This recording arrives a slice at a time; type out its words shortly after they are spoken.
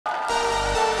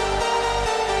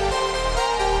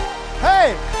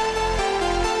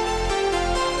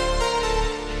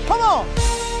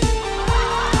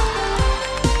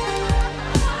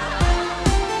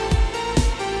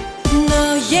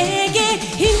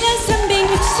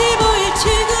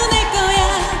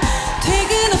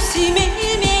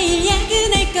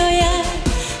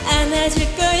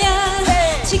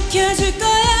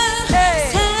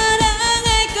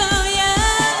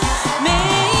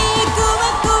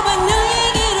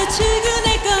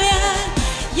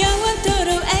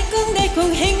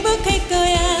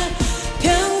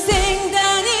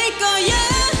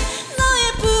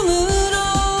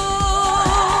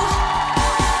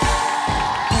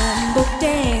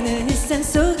일상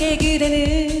속의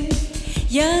그대는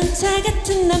연차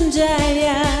같은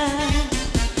남자야.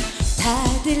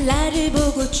 다들 나를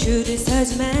보고 줄을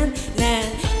서지만 난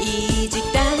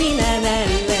이직 따윈 안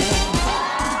할래.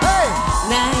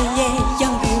 나의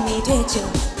연금이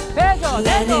되죠.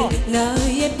 나는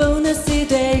너의 보너스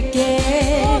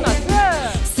될게.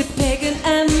 스펙은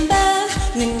안 봐,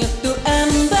 능력도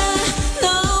안 봐,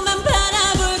 너만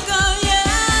바라볼 거야.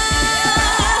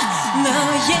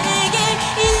 너에게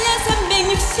 1년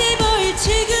 365일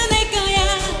출근할 거야.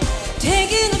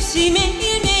 퇴근 없이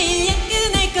매일매일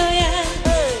야근할 거야.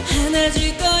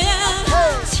 안아줄 거야,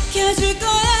 지켜줄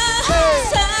거야,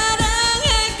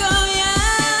 사랑할 거야.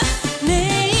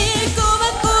 매일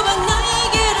꼬박꼬박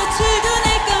너에게로 출근할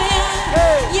거야.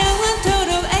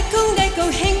 영원토록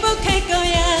알콩달콩 행복할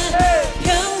거야.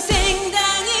 평생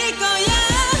다닐 거야,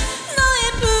 너의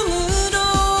품으로.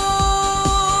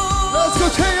 Let's go,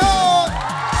 태연!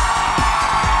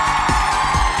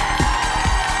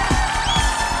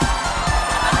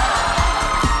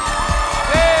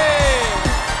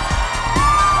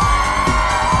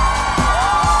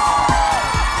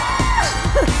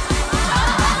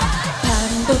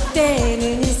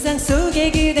 반복되는 일상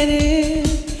속의 그대는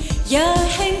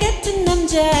여행 같은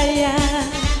남자야.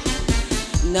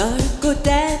 넓고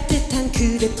따뜻한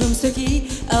그대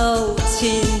품속이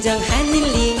진정한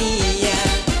힐링이야.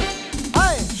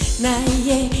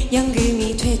 나의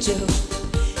연금이 되죠.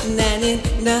 나는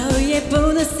너의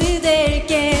보너스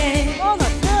될게.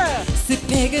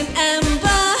 스펙은 안 봐,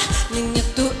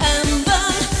 능력도 안 봐,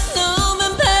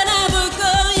 너만 바라볼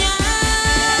거야.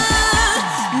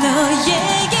 너에게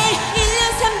 1년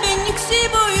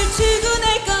 365일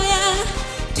출근할 거야.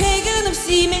 퇴근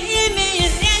없이 매일매일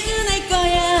야근할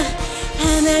거야.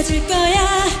 안아줄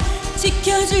거야,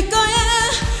 지켜줄 거야,